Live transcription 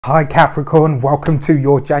Hi Capricorn, welcome to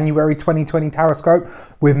your January 2020 Tarot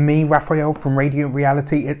with me, Raphael from Radiant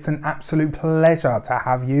Reality. It's an absolute pleasure to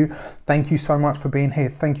have you. Thank you so much for being here.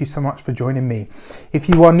 Thank you so much for joining me. If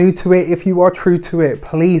you are new to it, if you are true to it,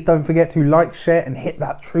 please don't forget to like, share and hit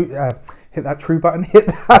that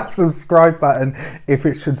subscribe button if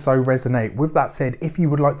it should so resonate. With that said, if you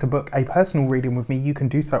would like to book a personal reading with me, you can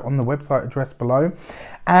do so on the website address below.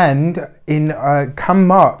 And in come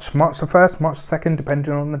March the 1st, March 2nd,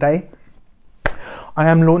 depending on the day, I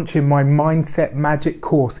am launching my Mindset Magic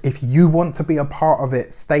course. If you want to be a part of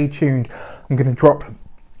it, stay tuned. I'm going to drop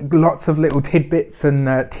lots of little tidbits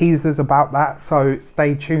and teasers about that, so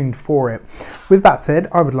stay tuned for it. With that said,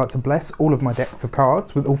 I would like to bless all of my decks of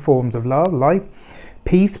cards with all forms of love, light,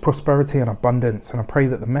 peace, prosperity and abundance, and I pray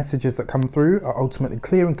that the messages that come through are ultimately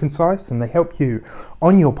clear and concise and they help you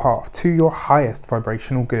on your path to your highest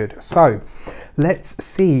vibrational good. So let's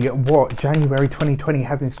see what January 2020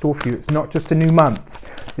 has in store for you. It's not just a new month,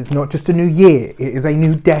 it's not just a new year, it is a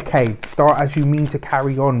new decade. Start as you mean to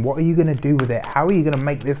carry on. What are you going to do with it? How are you going to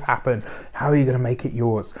make this happen? How are you going to make it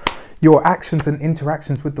yours? Your actions and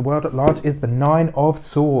interactions with the world at large is the 9 of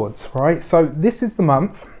Swords, right? So this is the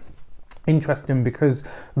month. Interesting, because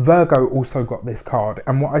Virgo also got this card,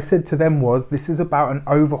 and what I said to them was, this is about an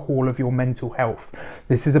overhaul of your mental health.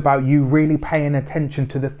 This is about you really paying attention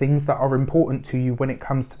to the things that are important to you when it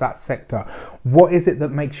comes to that sector. What is it that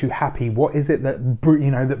makes you happy? What is it that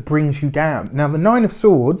that brings you down? Now the 9 of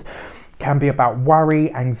Swords can be about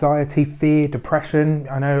worry, anxiety, fear, depression.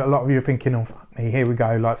 I know a lot of you are thinking of, here we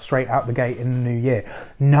go, like straight out the gate in the new year.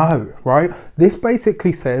 No, right? This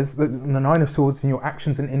basically says that the 9 of Swords in your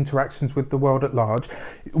actions and interactions with the world at large,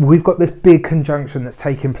 we've got this big conjunction that's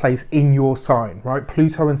taking place in your sign, right?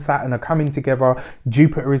 Pluto and Saturn are coming together.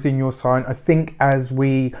 Jupiter is in your sign. I think as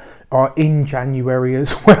we are in January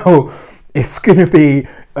as well, it's going to be,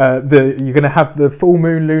 you're going to have the full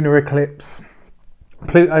moon lunar eclipse,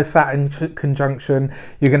 Pluto-Saturn conjunction.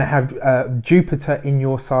 You're going to have Jupiter in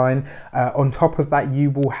your sign. On top of that, you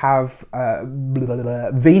will have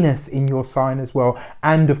Venus in your sign as well.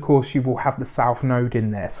 And of course, you will have the South Node in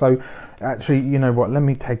there. So actually, you know what? Let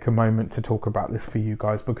me take a moment to talk about this for you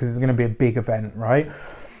guys, because it's going to be a big event, right?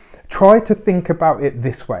 Try to think about it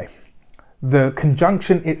this way. The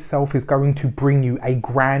conjunction itself is going to bring you a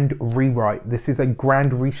grand rewrite. This is a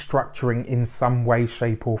grand restructuring in some way,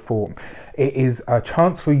 shape or form. It is a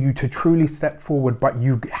chance for you to truly step forward, but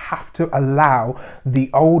you have to allow the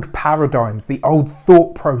old paradigms, the old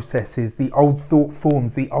thought processes, the old thought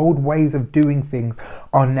forms, the old ways of doing things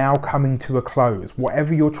are now coming to a close.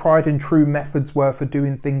 Whatever your tried and true methods were for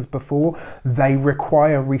doing things before, they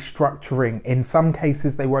require restructuring. In some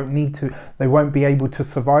cases, they won't be able to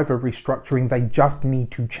survive a restructuring. They just need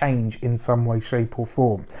to change in some way, shape or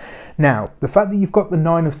form. Now, the fact that you've got the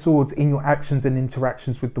 9 of Swords in your actions and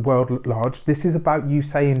interactions with the world at large, this is about you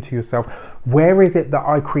saying to yourself, where is it that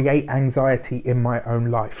I create anxiety in my own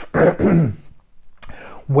life?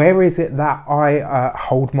 Where is it that I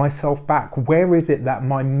hold myself back? Where is it that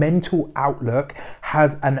my mental outlook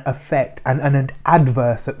has an effect, and an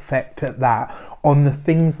adverse effect at that, on the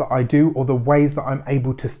things that I do or the ways that I'm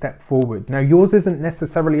able to step forward? Now, yours isn't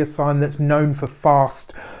necessarily a sign that's known for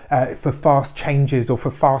fast changes or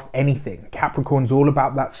for fast anything. Capricorn's all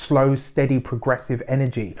about that slow, steady, progressive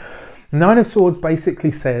energy. 9 of Swords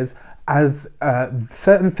basically says, as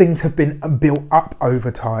certain things have been built up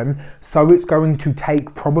over time, so it's going to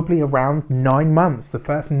take probably around 9 months, the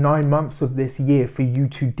first 9 months of this year, for you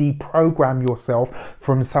to deprogram yourself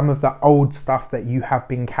from some of the old stuff that you have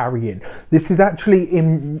been carrying. This is actually,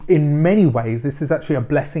 in many ways, this is actually a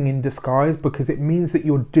blessing in disguise, because it means that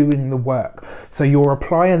you're doing the work. So you're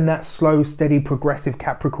applying that slow, steady, progressive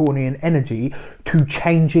Capricornian energy to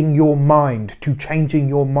changing your mind, to changing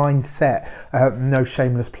your mindset. No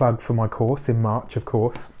shameless plug for my course in March, of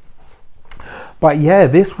course. But yeah,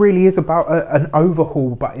 this really is about an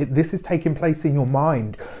overhaul, but this is taking place in your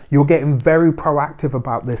mind. You're getting very proactive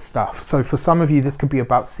about this stuff. So for some of you, this could be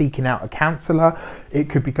about seeking out a counselor. It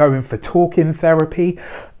could be going for talking therapy.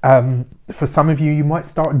 For some of you, you might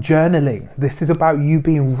start journaling. This is about you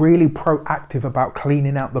being really proactive about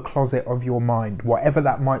cleaning out the closet of your mind, whatever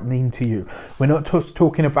that might mean to you. We're not just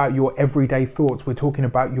talking about your everyday thoughts. We're talking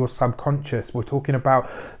about your subconscious. We're talking about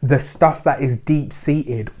the stuff that is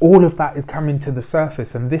deep-seated. All of that is coming to the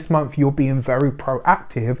surface. And this month, you're being very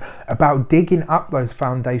proactive about digging up those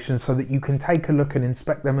foundations so that you can take a look and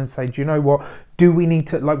inspect them and say, do you know what? Do we need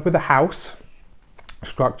to, like with a house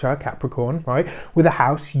structure, Capricorn, right? With a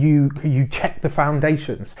house, you check the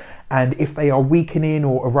foundations, and if they are weakening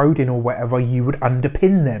or eroding or whatever, you would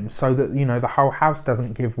underpin them so that, you know, the whole house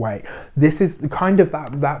doesn't give way. This is kind of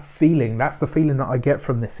that feeling. That's the feeling that I get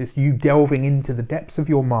from this, is you delving into the depths of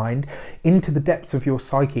your mind, into the depths of your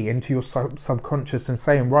psyche, into your subconscious, and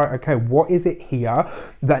saying, right, okay, what is it here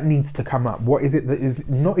that needs to come up? What is it that is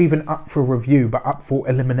not even up for review but up for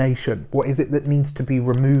elimination? What is it that needs to be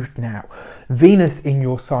removed now? Venus in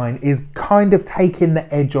your sign is kind of taking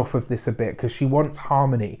the edge off of this a bit, because she wants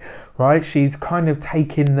harmony, right? She's kind of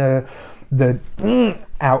taking the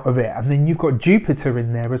out of it. And then you've got Jupiter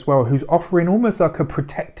in there as well, who's offering almost like a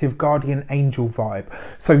protective guardian angel vibe.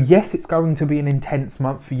 So yes, it's going to be an intense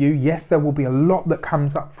month for you. Yes, there will be a lot that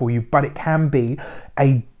comes up for you, but it can be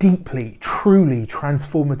a deeply, truly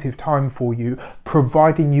transformative time for you,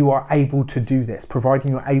 providing you are able to do this,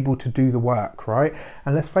 providing you're able to do the work, right?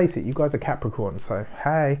 And let's face it, you guys are Capricorn, so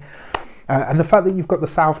hey. And the fact that you've got the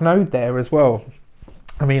South Node there as well,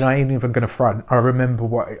 I mean, I ain't even going to front. I remember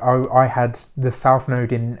I had the South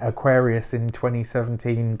Node in Aquarius in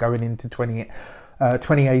 2017 going into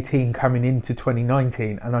 2018 coming into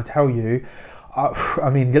 2019. And I tell you, I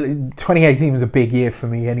mean, 2018 was a big year for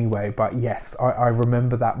me anyway, but yes, I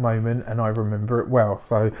remember that moment and I remember it well.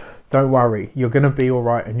 So don't worry, you're going to be all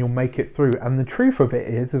right and you'll make it through. And the truth of it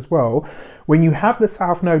is as well, when you have the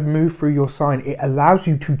South Node move through your sign, it allows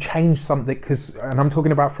you to change something, and I'm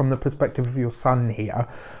talking about from the perspective of your sun here,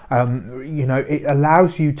 you know, it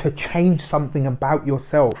allows you to change something about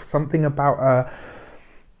yourself, something about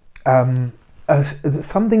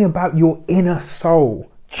something about your inner soul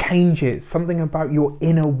changes, something about your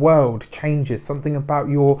inner world changes, something about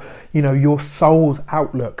your, you know, your soul's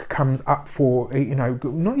outlook comes up for, you know,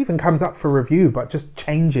 not even comes up for review, but just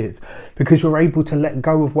changes, because you're able to let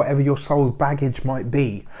go of whatever your soul's baggage might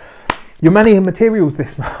be. Your money and materials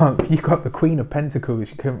this month, you got the Queen of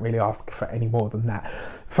Pentacles. You couldn't really ask for any more than that.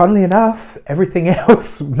 Funnily enough, everything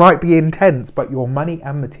else might be intense, but your money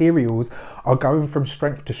and materials are going from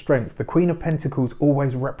strength to strength. The Queen of Pentacles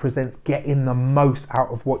always represents getting the most out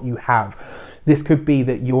of what you have. This could be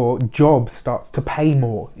that your job starts to pay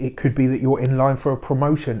more. It could be that you're in line for a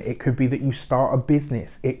promotion. It could be that you start a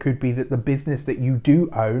business. It could be that the business that you do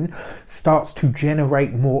own starts to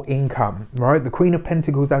generate more income, right? The Queen of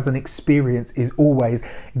Pentacles as an experience is always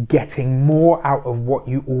getting more out of what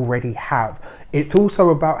you already have. It's also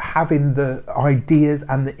about having the ideas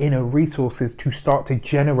and the inner resources to start to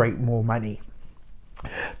generate more money,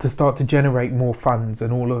 to start to generate more funds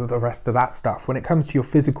and all of the rest of that stuff. When it comes to your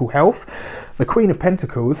physical health, the Queen of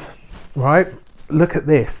Pentacles, right? Look at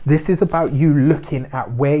this. This is about you looking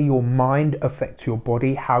at where your mind affects your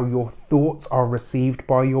body, how your thoughts are received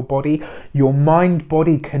by your body, your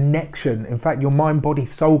mind-body connection. In fact, your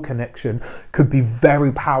mind-body-soul connection could be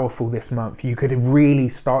very powerful this month. You could really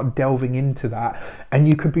start delving into that, and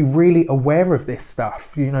you could be really aware of this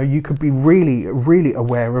stuff. You know, you could be really, really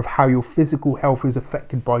aware of how your physical health is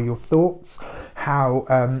affected by your thoughts, how,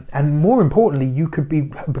 and more importantly, you could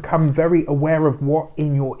become very aware of what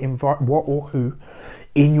in your who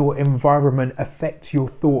in your environment affects your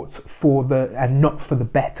thoughts for the and not for the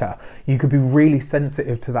better. You could be really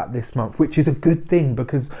sensitive to that this month, which is a good thing,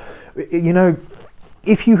 because, you know,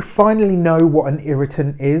 if you finally know what an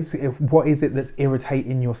irritant is, what is it that's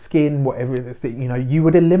irritating your skin, whatever it is that, you know, you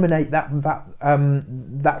would eliminate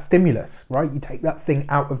that stimulus, right? You take that thing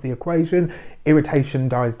out of the equation, irritation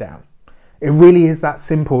dies down. It really is that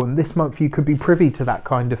simple. And this month you could be privy to that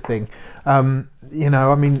kind of thing. You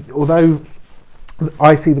know, I mean, although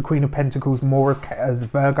I see the Queen of Pentacles more as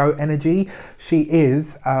Virgo energy, she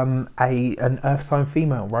is an earth sign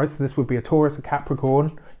female, right? So this would be a Taurus, a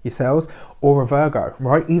Capricorn, yourselves, or a Virgo,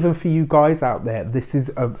 right? Even for you guys out there, this is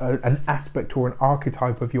an aspect or an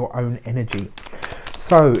archetype of your own energy.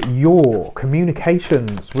 So your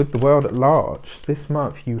communications with the world at large, this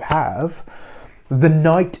month you have the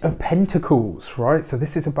Knight of Pentacles, right? So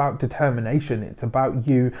this is about determination. It's about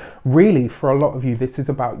you, really, for a lot of you, this is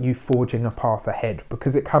about you forging a path ahead,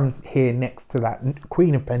 because it comes here next to that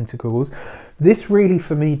Queen of Pentacles. This really,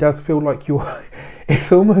 for me, does feel like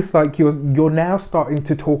it's almost like you're now starting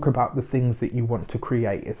to talk about the things that you want to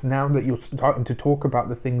create. It's now that you're starting to talk about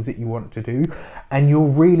the things that you want to do, and you're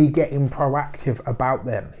really getting proactive about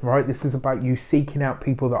them, right? This is about you seeking out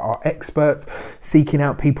people that are experts, seeking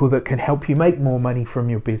out people that can help you make more money from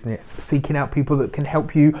your business, seeking out people that can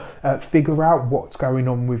help you figure out what's going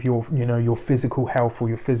on with your, you know, your physical health or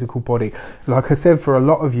your physical body. Like I said, for a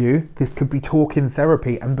lot of you, this could be talking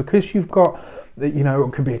therapy, and because you've got you know,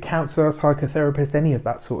 it could be a counsellor, psychotherapist, any of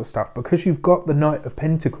that sort of stuff. Because you've got the Knight of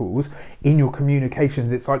Pentacles in your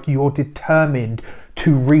communications, it's like you're determined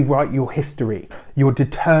to rewrite your history. You're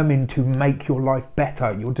determined to make your life better.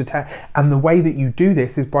 And the way that you do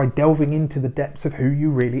this is by delving into the depths of who you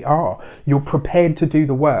really are. You're prepared to do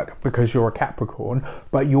the work because you're a Capricorn,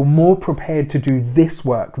 but you're more prepared to do this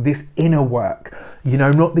work, this inner work, you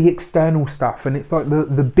know, not the external stuff. And it's like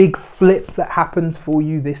the big flip that happens for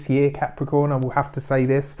you this year, Capricorn. I will have to say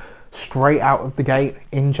this straight out of the gate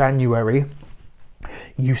in January.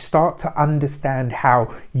 You start to understand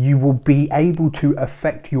how you will be able to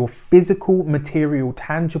affect your physical, material,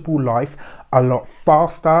 tangible life a lot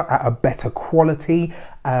faster, at a better quality,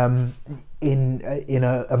 in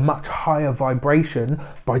a much higher vibration,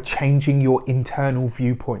 by changing your internal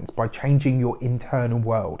viewpoints, by changing your internal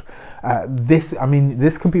world. This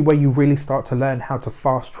can be where you really start to learn how to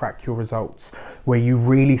fast track your results, where you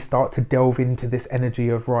really start to delve into this energy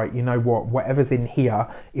of, right, you know what, whatever's in here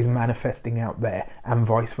is manifesting out there, and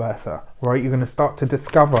vice versa, right? You're going to start to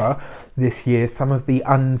discover this year some of the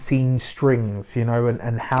unseen strings, you know,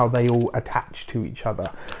 and how they all attach to each other,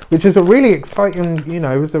 which is a really exciting, you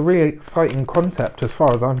know, it's a really exciting concept as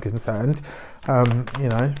far as I'm concerned. You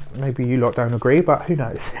know, maybe you lot don't agree, but who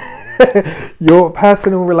knows? Your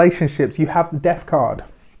personal relationships, you have the Death card.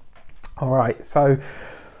 All right, so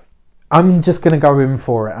I'm just going to go in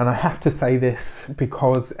for it, and I have to say this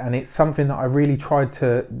because, and it's something that I really tried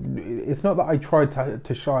to, it's not that I tried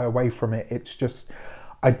to shy away from it, it's just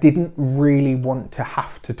I didn't really want to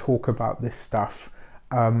have to talk about this stuff,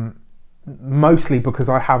 mostly because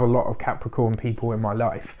I have a lot of Capricorn people in my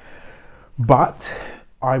life, but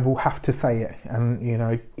I will have to say it. And you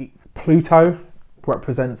know, Pluto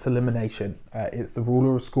represents elimination. It's the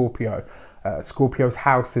ruler of Scorpio. Scorpio's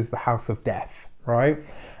house is the house of death, right?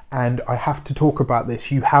 And I have to talk about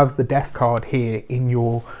this. You have the Death card here in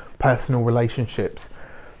your personal relationships.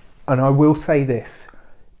 And I will say this: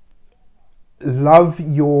 love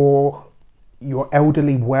your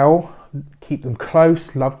elderly well, keep them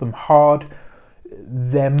close, love them hard.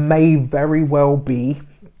 There may very well be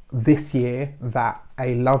this year that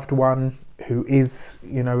a loved one who is,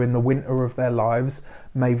 you know, in the winter of their lives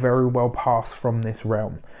may very well pass from this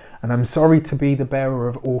realm. And I'm sorry to be the bearer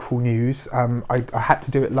of awful news. I had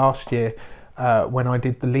to do it last year when I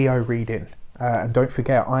did the Leo reading. And don't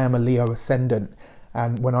forget, I am a Leo ascendant.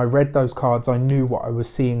 And when I read those cards, I knew what I was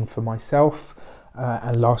seeing for myself.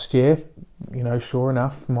 And last year, you know, sure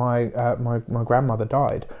enough, my grandmother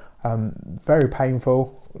died. Very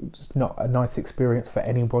painful. It's not a nice experience for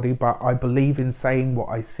anybody, but I believe in saying what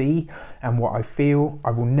I see and what I feel.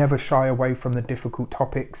 I will never shy away from the difficult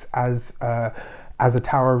topics as a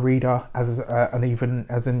tarot reader, as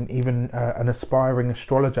an aspiring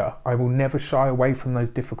astrologer. I will never shy away from those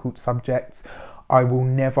difficult subjects. I will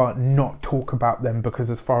never not talk about them, because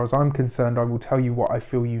as far as I'm concerned, I will tell you what I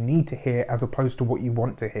feel you need to hear as opposed to what you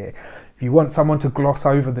want to hear. If you want someone to gloss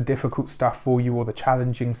over the difficult stuff for you or the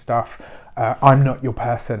challenging stuff, I'm not your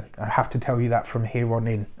person. I have to tell you that from here on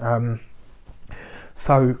in.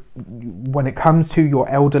 So when it comes to your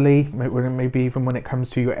elderly, maybe even when it comes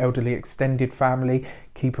to your elderly extended family,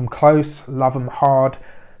 keep them close, love them hard,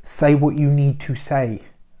 say what you need to say,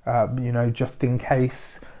 you know, just in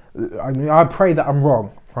case. I mean, I pray that I'm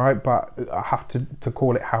wrong, right? But I have to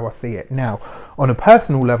call it how I see it. Now, on a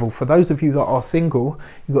personal level, for those of you that are single,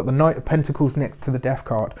 you've got the Knight of Pentacles next to the Death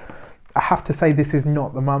card. I have to say, this is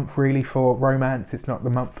not the month really for romance. It's not the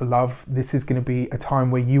month for love. This is going to be a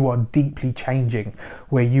time where you are deeply changing,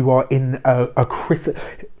 where you are in a chrysalis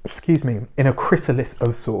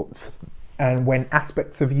of sorts. And when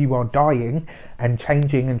aspects of you are dying and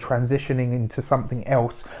changing and transitioning into something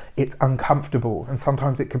else, it's uncomfortable, and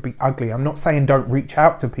sometimes it could be ugly. I'm not saying don't reach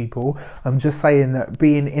out to people. I'm just saying that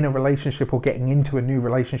being in a relationship or getting into a new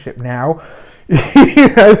relationship now, you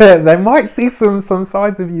know, they might see some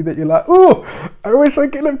sides of you that you're like, oh, I wish I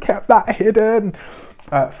could have kept that hidden.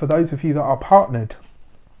 For those of you that are partnered,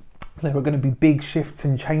 there are going to be big shifts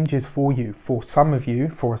and changes for you. For some of you,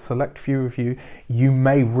 for a select few of you, you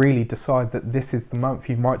may really decide that this is the month.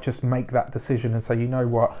 You might just make that decision and say, you know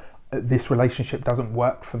what, this relationship doesn't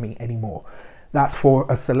work for me anymore. That's for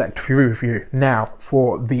a select few of you. Now,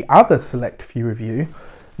 for the other select few of you,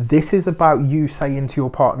 this is about you saying to your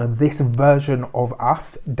partner, this version of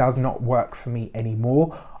us does not work for me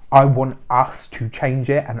anymore. I want us to change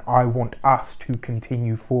it, and I want us to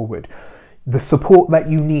continue forward. The support that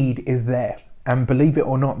you need is there, and believe it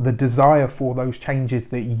or not, the desire for those changes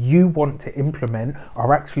that you want to implement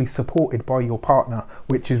are actually supported by your partner,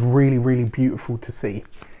 which is really, really beautiful to see.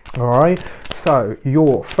 All right, so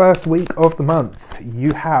your first week of the month,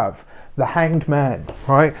 you have the Hanged Man,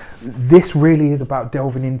 right? This really is about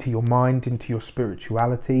delving into your mind, into your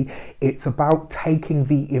spirituality. It's about taking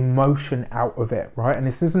the emotion out of it, right? And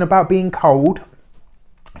this isn't about being cold.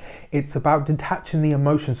 It's about detaching the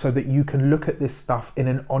emotion so that you can look at this stuff in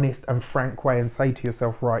an honest and frank way and say to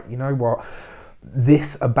yourself, right, you know what?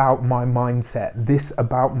 This about my mindset, this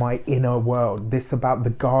about my inner world, this about the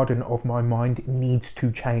garden of my mind needs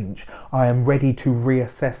to change. I am ready to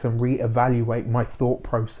reassess and reevaluate my thought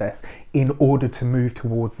process in order to move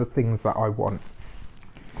towards the things that I want.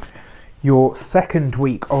 Your second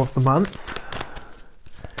week of the month,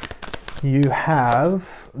 you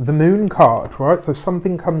have the Moon card, right? So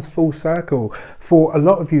something comes full circle. For a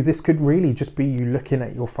lot of you, this could really just be you looking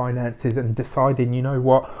at your finances and deciding, you know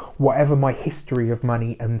what, whatever my history of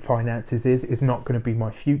money and finances is not going to be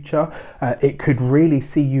my future. It could really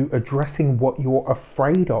see you addressing what you're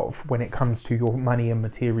afraid of when it comes to your money and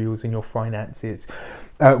materials and your finances.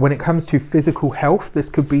 When it comes to physical health, this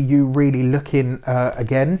could be you really looking,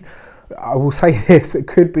 again, I will say this, it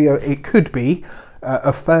could be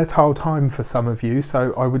a fertile time for some of you,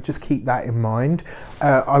 so I would just keep that in mind.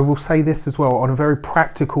 I will say this as well, on a very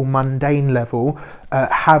practical, mundane level,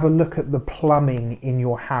 have a look at the plumbing in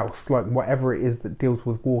your house, like whatever it is that deals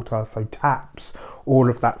with water, so taps, all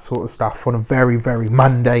of that sort of stuff on a very, very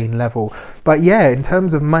mundane level. But yeah, in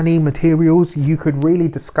terms of money, materials, you could really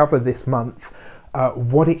discover this month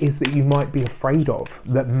what it is that you might be afraid of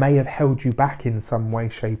that may have held you back in some way,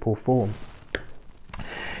 shape or form.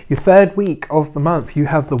 Your third week of the month, you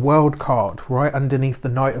have the World card right underneath the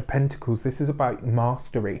Knight of Pentacles. This is about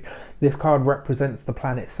mastery. This card represents the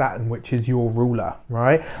planet Saturn, which is your ruler,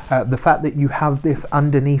 right? The fact that you have this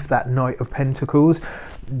underneath that Knight of Pentacles,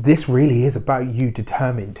 this really is about you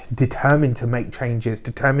determined to make changes,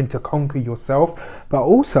 determined to conquer yourself, but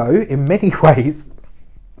also in many ways,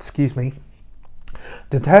 excuse me,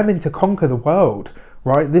 determined to conquer the world.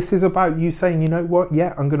 Right, this is about you saying, you know what,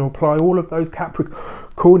 yeah, I'm going to apply all of those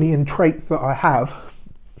Capricornian traits that I have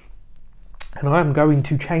and I'm going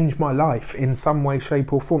to change my life in some way,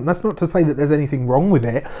 shape or form. That's not to say that there's anything wrong with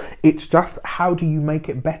it. It's just, how do you make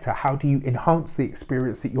it better? How do you enhance the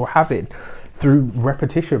experience that you're having through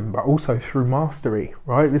repetition, but also through mastery,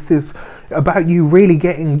 right? This is about you really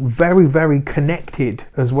getting very, very connected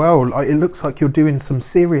as well. Like, it looks like you're doing some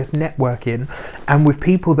serious networking and with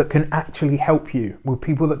people that can actually help you, with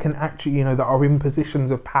people that can actually, you know, that are in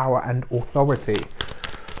positions of power and authority.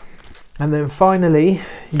 And then finally,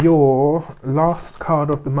 your last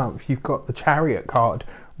card of the month, you've got the Chariot card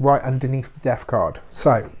right underneath the Death card.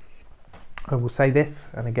 So I will say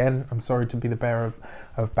this, and again, I'm sorry to be the bearer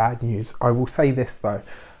of bad news. I will say this though,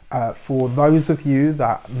 for those of you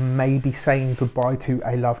that may be saying goodbye to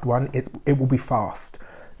a loved one, it will be fast.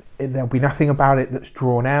 There'll be nothing about it that's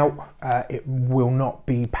drawn out. It will not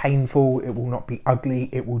be painful. It will not be ugly.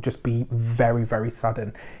 It will just be very, very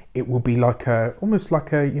sudden. It will be like almost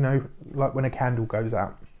like you know, like when a candle goes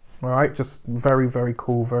out. All right, just very, very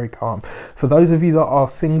cool, very calm. For those of you that are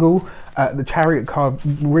single, the Chariot card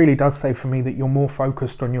really does say for me that you're more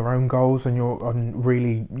focused on your own goals and you're on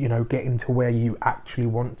really, you know, getting to where you actually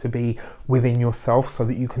want to be within yourself so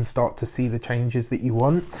that you can start to see the changes that you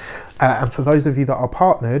want. And for those of you that are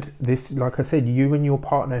partnered, this, like I said, you and your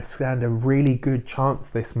partner stand a really good chance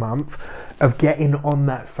this month of getting on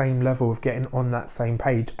that same level, of getting on that same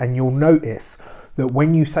page. And you'll notice that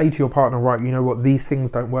when you say to your partner, right, you know what, these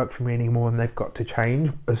things don't work for me anymore and they've got to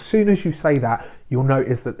change, as soon as you say that, you'll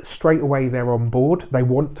notice that straight away they're on board. They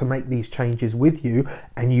want to make these changes with you,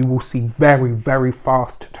 and you will see very, very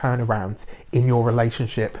fast turnarounds in your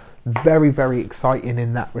relationship. Very, very exciting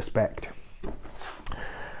in that respect.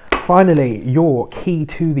 Finally, your key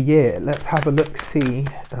to the year. Let's have a look, see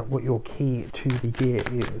at what your key to the year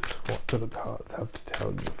is. What do the cards have to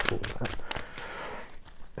tell you for that?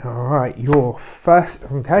 All right, your first,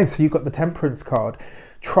 okay, so you've got the Temperance card.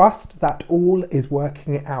 Trust that all is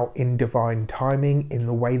working out in divine timing in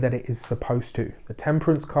the way that it is supposed to. The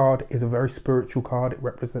Temperance card is a very spiritual card. It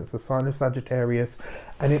represents the sign of Sagittarius,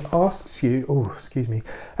 and it asks you, oh, excuse me,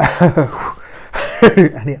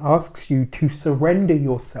 and it asks you to surrender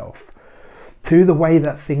yourself to the way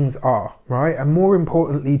that things are, right? And more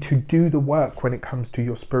importantly, to do the work when it comes to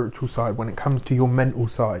your spiritual side, when it comes to your mental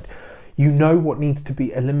side. You know what needs to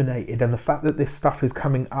be eliminated, and the fact that this stuff is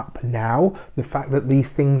coming up now, the fact that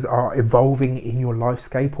these things are evolving in your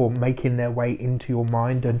lifescape or making their way into your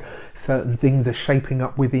mind, and certain things are shaping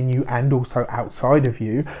up within you and also outside of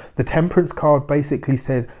you, the Temperance card basically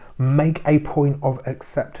says make a point of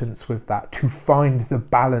acceptance with that, to find the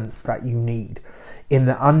balance that you need. in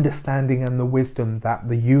the understanding and the wisdom that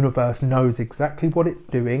the universe knows exactly what it's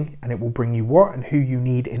doing, and it will bring you what and who you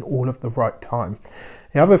need in all of the right time.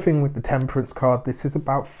 The other thing with the Temperance card, this is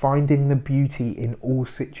about finding the beauty in all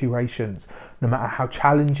situations, no matter how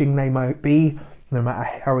challenging they might be, no matter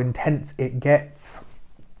how intense it gets.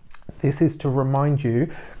 This is to remind you,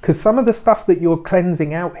 because some of the stuff that you're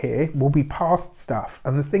cleansing out here will be past stuff.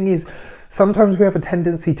 And the thing is, sometimes we have a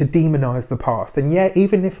tendency to demonize the past. And yeah,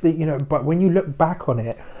 even if but when you look back on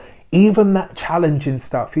it, even that challenging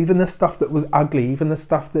stuff, even the stuff that was ugly, even the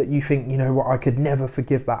stuff that you think, you know what, I could never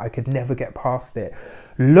forgive that, I could never get past it.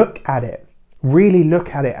 Look at it, really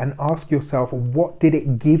look at it and ask yourself, what did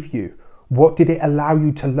it give you? What did it allow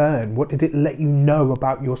you to learn? What did it let you know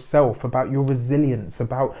about yourself, about your resilience,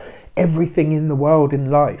 about everything in the world, in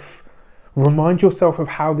life? Remind yourself of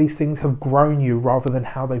how these things have grown you rather than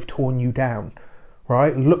how they've torn you down,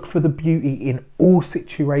 right? Look for the beauty in all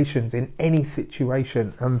situations, in any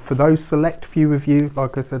situation. And for those select few of you,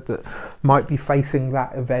 like I said, that might be facing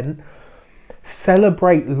that event,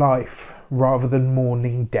 celebrate life rather than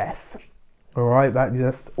mourning death. All right,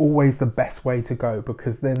 that's always the best way to go,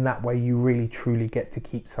 because then that way you really truly get to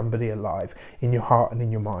keep somebody alive in your heart and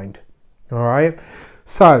in your mind. All right,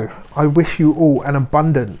 so I wish you all an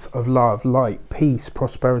abundance of love, light, peace,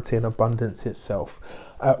 prosperity, and abundance itself.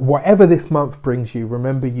 Whatever this month brings you,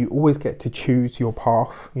 remember you always get to choose your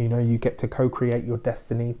path. You know, you get to co-create your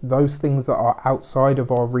destiny. Those things that are outside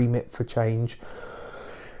of our remit for change,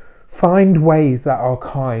 find ways that are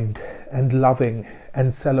kind and loving and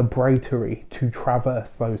celebratory to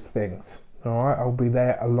traverse those things. All right, I'll be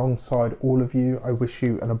there alongside all of you. I wish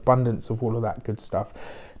you an abundance of all of that good stuff.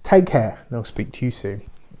 Take care, and I'll speak to you soon.